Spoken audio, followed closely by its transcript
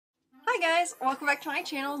guys, welcome back to my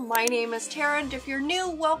channel. My name is Tara, and if you're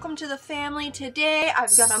new, welcome to the family. Today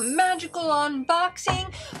I've got a magical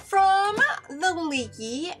unboxing from the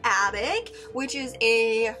Lecky Attic, which is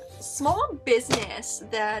a small business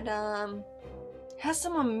that has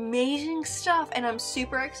some amazing stuff, and I'm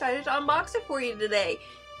super excited to unbox it for you today.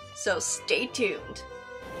 So stay tuned.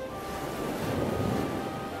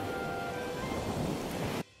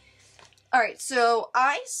 Alright, so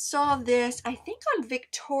I saw this, I think on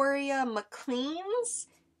Victoria McLean's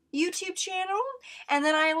YouTube channel, and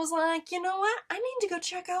then I was like, you know what, I need to go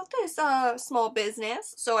check out this small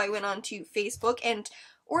business. So I went on to Facebook and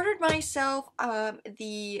ordered myself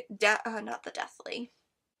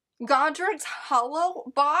Godric's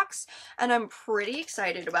Hollow box, and I'm pretty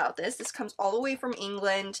excited about this. This comes all the way from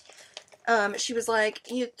England. She was like,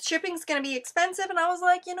 shipping's gonna be expensive, and I was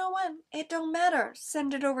like, you know what, it don't matter,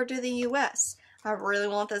 send it over to the US. I really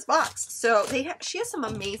want this box. So she has some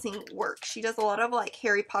amazing work. She does a lot of like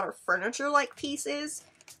Harry Potter furniture like pieces.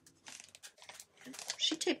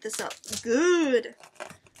 She taped this up good.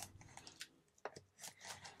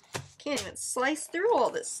 Can't even slice through all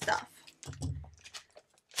this stuff,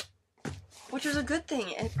 which is a good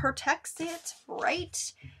thing. It protects it,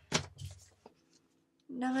 right?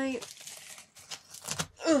 Nice.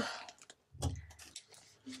 Ugh.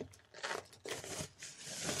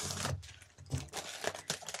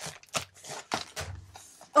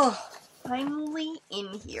 Oh, finally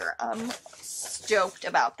in here. I'm stoked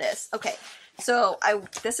about this. Okay, so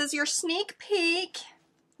this is your sneak peek.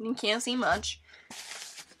 You can't see much.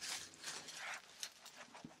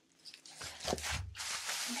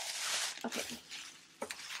 Okay.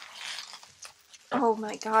 Oh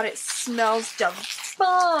my god, it smells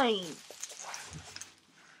divine.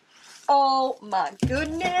 Oh my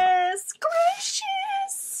goodness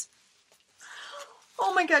gracious.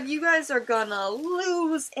 Oh my god, you guys are gonna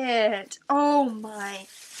lose it. Oh my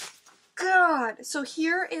god. So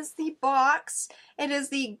here is the box. It is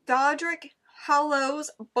the Godric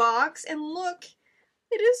Hollows box, and look,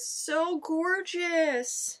 it is so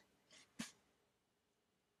gorgeous.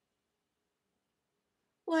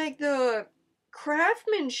 Like the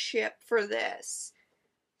craftsmanship for this.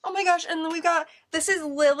 Oh my gosh, and then we got, this is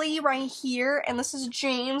Lily right here, and this is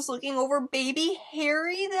James looking over baby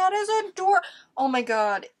Harry. That is adorable. Oh my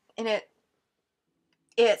god, and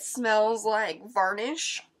it smells like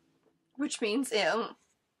varnish, which means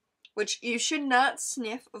which you should not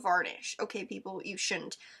sniff varnish. Okay, people, you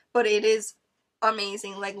shouldn't. But it is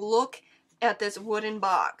amazing. Like, look at this wooden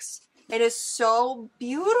box. It is so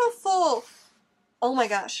beautiful. Oh my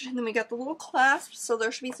gosh, and then we got the little clasp, so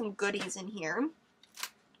there should be some goodies in here.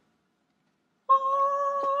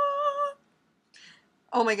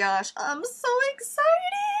 Oh my gosh, I'm so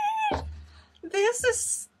excited! This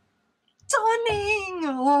is stunning!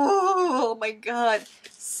 Oh my god,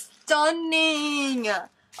 stunning!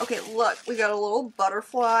 Okay, look, we got a little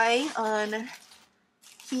butterfly on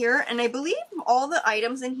here, and I believe all the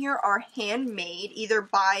items in here are handmade, either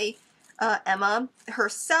by Emma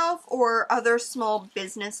herself or other small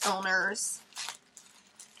business owners.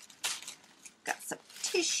 Got some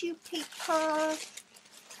tissue paper.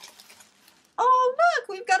 Oh look,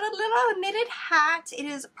 we've got a little knitted hat. It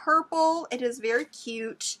is purple. It is very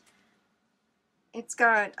cute. It's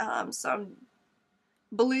got some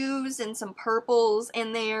blues and some purples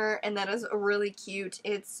in there, and that is really cute.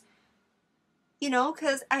 It's, you know,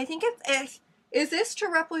 because I think is this to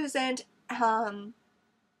represent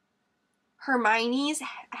Hermione's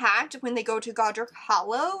hat when they go to Godric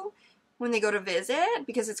Hollow, when they go to visit,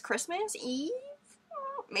 because it's Christmas Eve?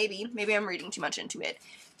 Maybe I'm reading too much into it.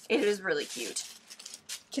 It is really cute.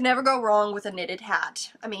 Can never go wrong with a knitted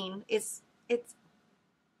hat. I mean,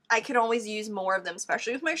 I could always use more of them,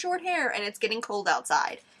 especially with my short hair, and it's getting cold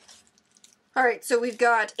outside. Alright, so we've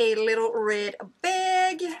got a little red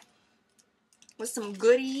bag with some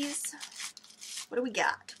goodies. What do we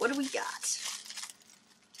got? What do we got?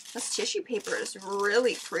 This tissue paper is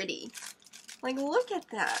really pretty. Like, look at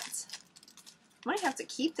that. Might have to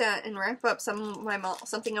keep that and wrap up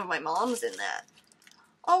something of my mom's in that.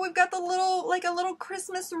 Oh, we've got the little, like a little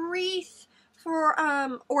Christmas wreath for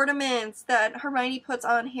ornaments that Hermione puts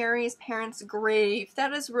on Harry's parents' grave.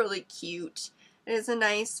 That is really cute. It is a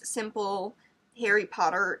nice, simple Harry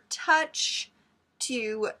Potter touch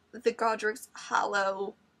to the Godric's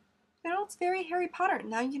Hollow. You know, it's very Harry Potter.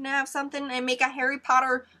 Now you can have something and make a Harry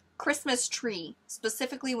Potter Christmas tree,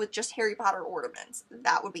 specifically with just Harry Potter ornaments.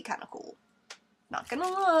 That would be kind of cool. Not gonna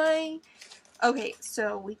lie. Okay,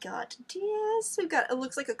 so we got this. We've got, it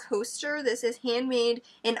looks like a coaster. This is handmade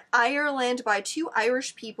in Ireland by 2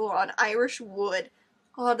 Irish people on Irish wood.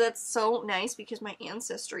 Oh, that's so nice because my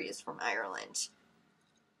ancestry is from Ireland.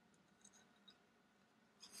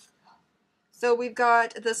 So we've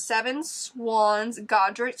got the 7 Swans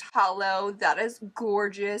Godric Hollow. That is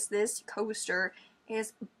gorgeous. This coaster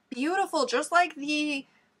is beautiful, just like the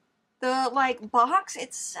like box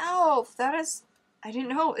itself. That is, I didn't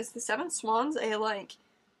know, is the 7 Swans a like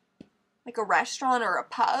a restaurant or a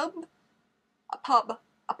pub? A pub.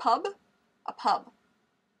 A pub? A pub.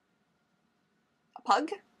 A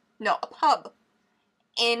pug? No, a pub.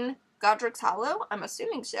 In Godric's Hollow? I'm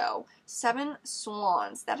assuming so. 7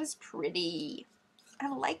 Swans. That is pretty. I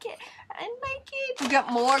like it. I like it. We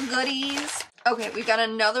got more goodies. Okay, we got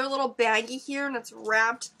another little baggie here, and it's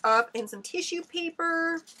wrapped up in some tissue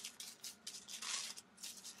paper.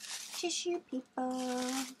 Tissue paper.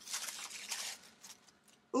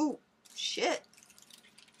 Ooh, shit.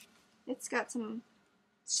 It's got some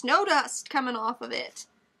snow dust coming off of it.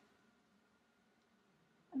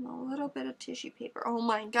 And a little bit of tissue paper. Oh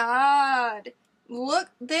my god. Look,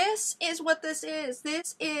 this is what this is.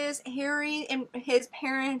 This is Harry and his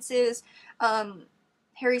parents' Harry and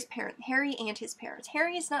his parents.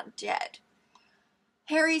 Harry is not dead.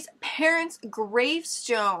 Harry's parents'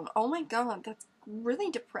 gravestone. Oh my god, that's really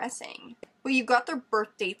depressing. Well, you've got their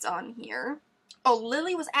birth dates on here. Oh,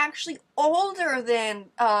 Lily was actually older than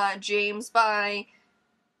James by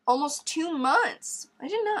almost 2 months. I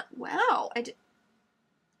did not, wow, I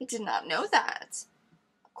did not know that.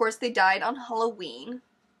 Of course, they died on Halloween,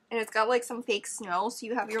 and it's got like some fake snow, so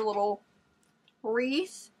you have your little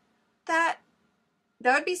wreath. That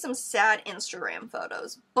would be some sad Instagram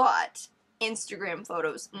photos, but Instagram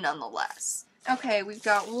photos nonetheless. Okay, we've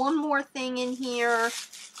got one more thing in here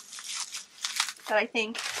that I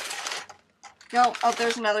think, no, oh,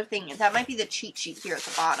 there's another thing. That might be the cheat sheet here at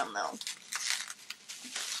the bottom, though.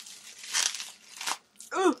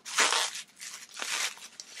 Ooh.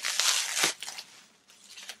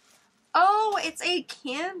 Oh, it's a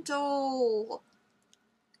candle.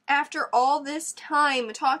 After all this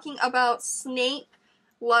time talking about Snape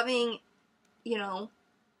loving, you know,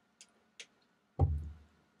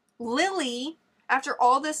 Lily, after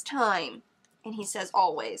all this time, and he says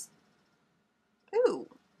always. Ooh.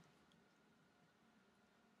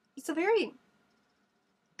 It's a very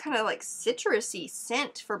kind of like citrusy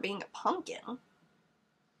scent for being a pumpkin.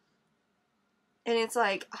 And it's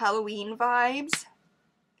like Halloween vibes.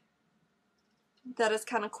 That is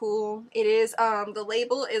kind of cool. It is, the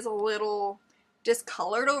label is a little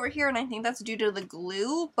discolored over here, and I think that's due to the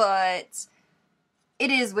glue, but it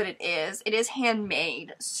is what it is. It is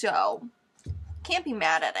handmade, so can't be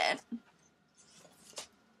mad at it.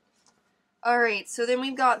 Alright, so then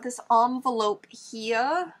we've got this envelope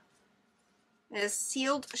here. It is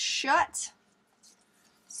sealed shut.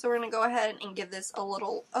 So we're going to go ahead and give this a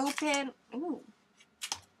little open. Ooh.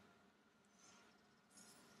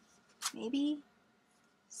 Maybe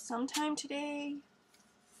sometime today.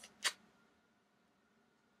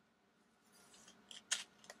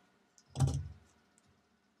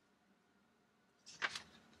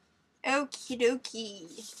 Okie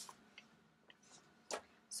dokie.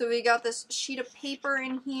 So we got this sheet of paper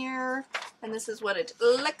in here, and this is what it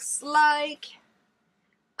looks like.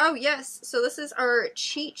 Oh yes, so this is our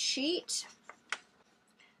cheat sheet.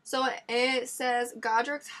 So it says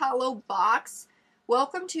Godric's Hollow Box.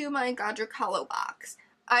 Welcome to my Godric Hollow box.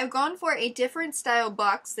 I've gone for a different style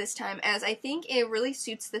box this time as I think it really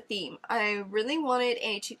suits the theme. I really wanted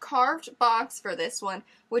a carved box for this one,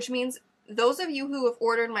 which means those of you who have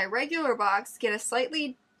ordered my regular box get a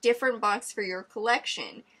slightly different box for your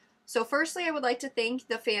collection. So firstly, I would like to thank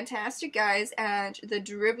the fantastic guys at the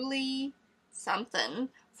Dribbly something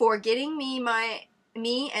for getting me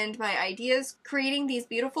and my ideas, creating these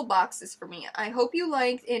beautiful boxes for me. I hope you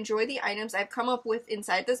enjoy the items I've come up with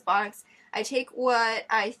inside this box. I take what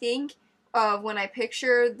I think of when I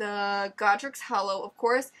picture the Godric's Hollow. Of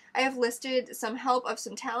course, I have listed some help of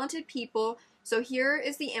some talented people, so here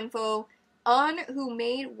is the info on who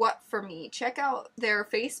made what for me. Check out their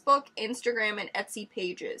Facebook, Instagram, and Etsy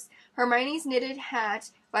pages. Hermione's Knitted Hat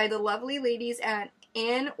by the lovely ladies at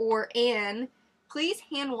Anne. Please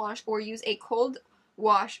hand wash or use a cold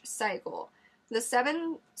wash cycle. The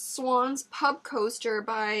 7 Swans Pub Coaster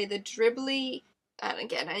by the Dribbly, and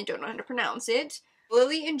again, I don't know how to pronounce it.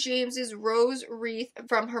 Lily and James's Rose Wreath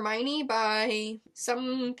from Hermione by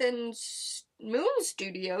something Moon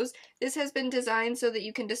Studios. This has been designed so that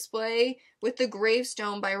you can display with the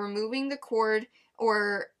gravestone by removing the cord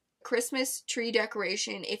or Christmas tree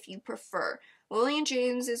decoration if you prefer. Lily and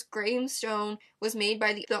James's gravestone was made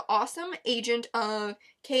by the awesome agent of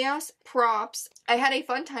Chaos Props. I had a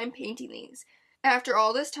fun time painting these. After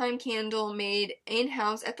all this time, candle made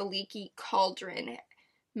in-house at the Lecky Cauldron.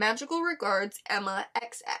 Magical regards, Emma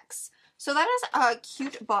XX. So that is a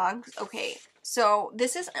cute box. Okay, so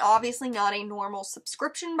this is obviously not a normal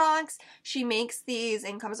subscription box. She makes these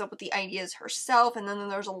and comes up with the ideas herself, and then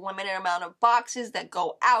there's a limited amount of boxes that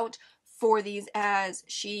go out for these, as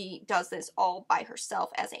she does this all by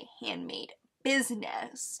herself as a handmade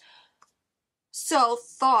business. So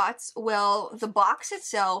thoughts, well, the box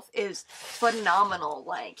itself is phenomenal,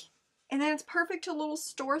 like, and then it's perfect to little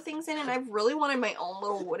store things in, and I've really wanted my own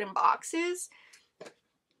little wooden boxes.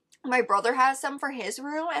 My brother has some for his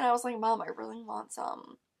room, and I was like, Mom, I really want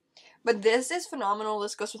some. But this is phenomenal.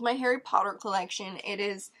 This goes with my Harry Potter collection. It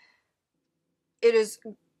is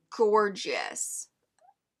gorgeous.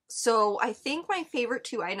 So I think my favorite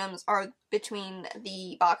two items are between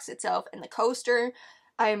the box itself and the coaster.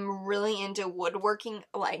 I'm really into woodworking,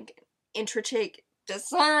 like intricate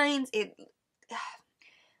designs.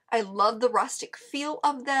 I love the rustic feel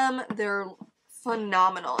of them. They're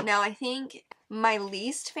phenomenal. Now I think my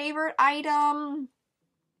least favorite item,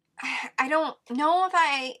 I don't know if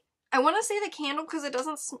I want to say the candle because it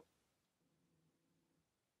doesn't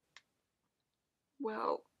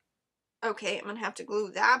well, okay, I'm gonna have to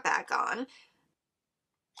glue that back on.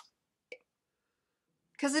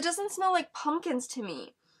 Because it doesn't smell like pumpkins to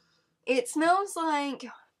me. It smells like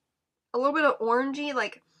a little bit of orangey,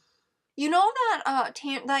 like, you know that,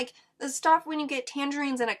 like, the stuff when you get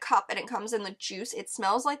tangerines in a cup and it comes in the juice, it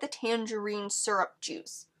smells like the tangerine syrup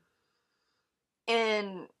juice.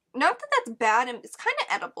 And not that that's bad, and it's kind of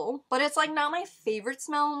edible, but it's, like, not my favorite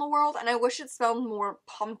smell in the world, and I wish it smelled more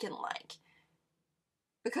pumpkin-like.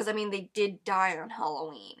 Because, I mean, they did die on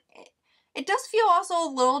Halloween. It does feel also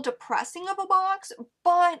a little depressing of a box,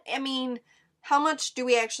 but, I mean, how much do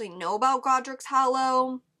we actually know about Godric's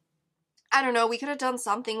Hollow? I don't know, we could have done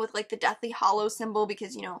something with, like, the Deathly Hollow symbol,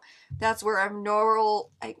 because, you know, that's where a notable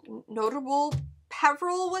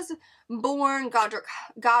Peveril was born. Godric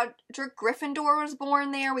Gryffindor was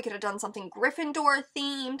born there. We could have done something Gryffindor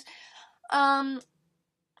themed.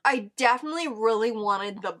 I definitely really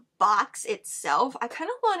wanted the box itself. I kind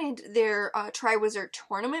of wanted their Triwizard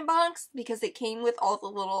Tournament box because it came with all the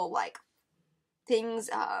little, like, things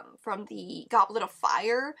from the Goblet of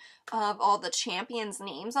Fire of all the champions'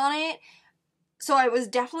 names on it. So I was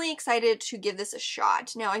definitely excited to give this a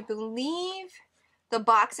shot. Now, I believe the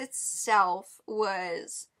box itself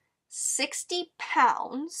was £60,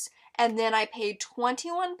 and then I paid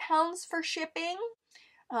 £21 for shipping.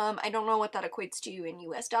 I don't know what that equates to in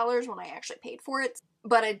US dollars when I actually paid for it,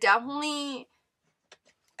 but I definitely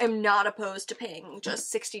am not opposed to paying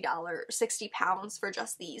just £60 for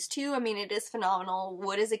just these two. I mean, it is phenomenal.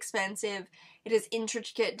 Wood is expensive. It is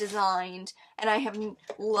intricate designed, and I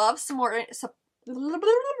love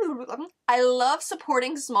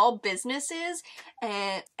supporting small businesses,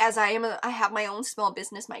 and as I have my own small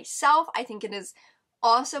business myself, I think it is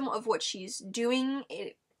awesome of what she's doing.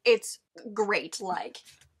 It's great. Like,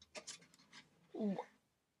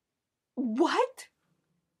 what?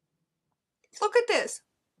 Look at this.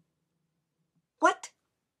 What?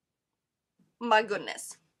 My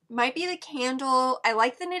goodness. Might be the candle. I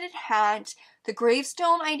like the knitted hat. The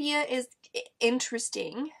gravestone idea is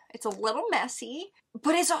interesting. It's a little messy,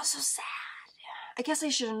 but it's also sad. I guess I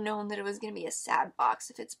should have known that it was going to be a sad box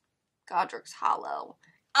if it's Godric's Hollow.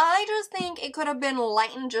 I just think it could have been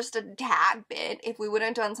lightened just a tad bit if we would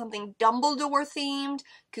have done something Dumbledore themed,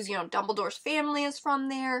 because, you know, Dumbledore's family is from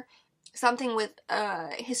there. Something with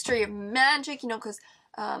history of magic, you know, because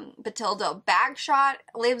Bathilda Bagshot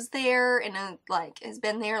lives there and like has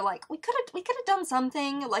been there. Like, we could have done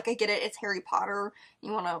something. Like, I get it, it's Harry Potter.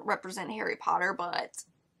 You want to represent Harry Potter, but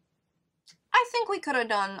I think we could have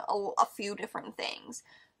done a few different things.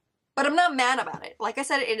 But I'm not mad about it. Like I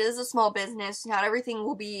said, it is a small business. Not everything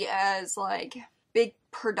will be as, like, big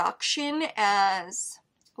production as,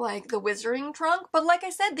 like, the Wizarding Trunk. But like I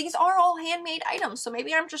said, these are all handmade items. So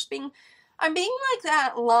maybe I'm being like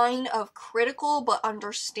that line of critical but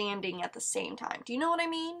understanding at the same time. Do you know what I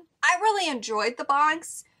mean? I really enjoyed the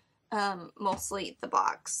box. Mostly the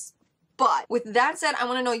box. But with that said, I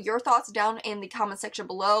want to know your thoughts down in the comment section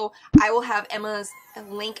below. I will have Emma's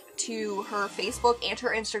link to her Facebook and her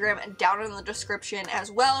Instagram down in the description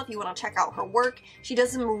as well if you want to check out her work. She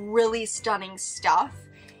does some really stunning stuff.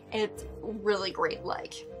 It's really great.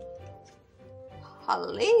 Like,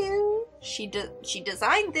 hello. She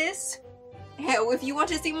designed this. If you want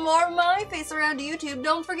to see more of my face around YouTube,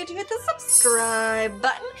 don't forget to hit the subscribe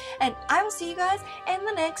button. And I will see you guys in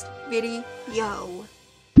the next video.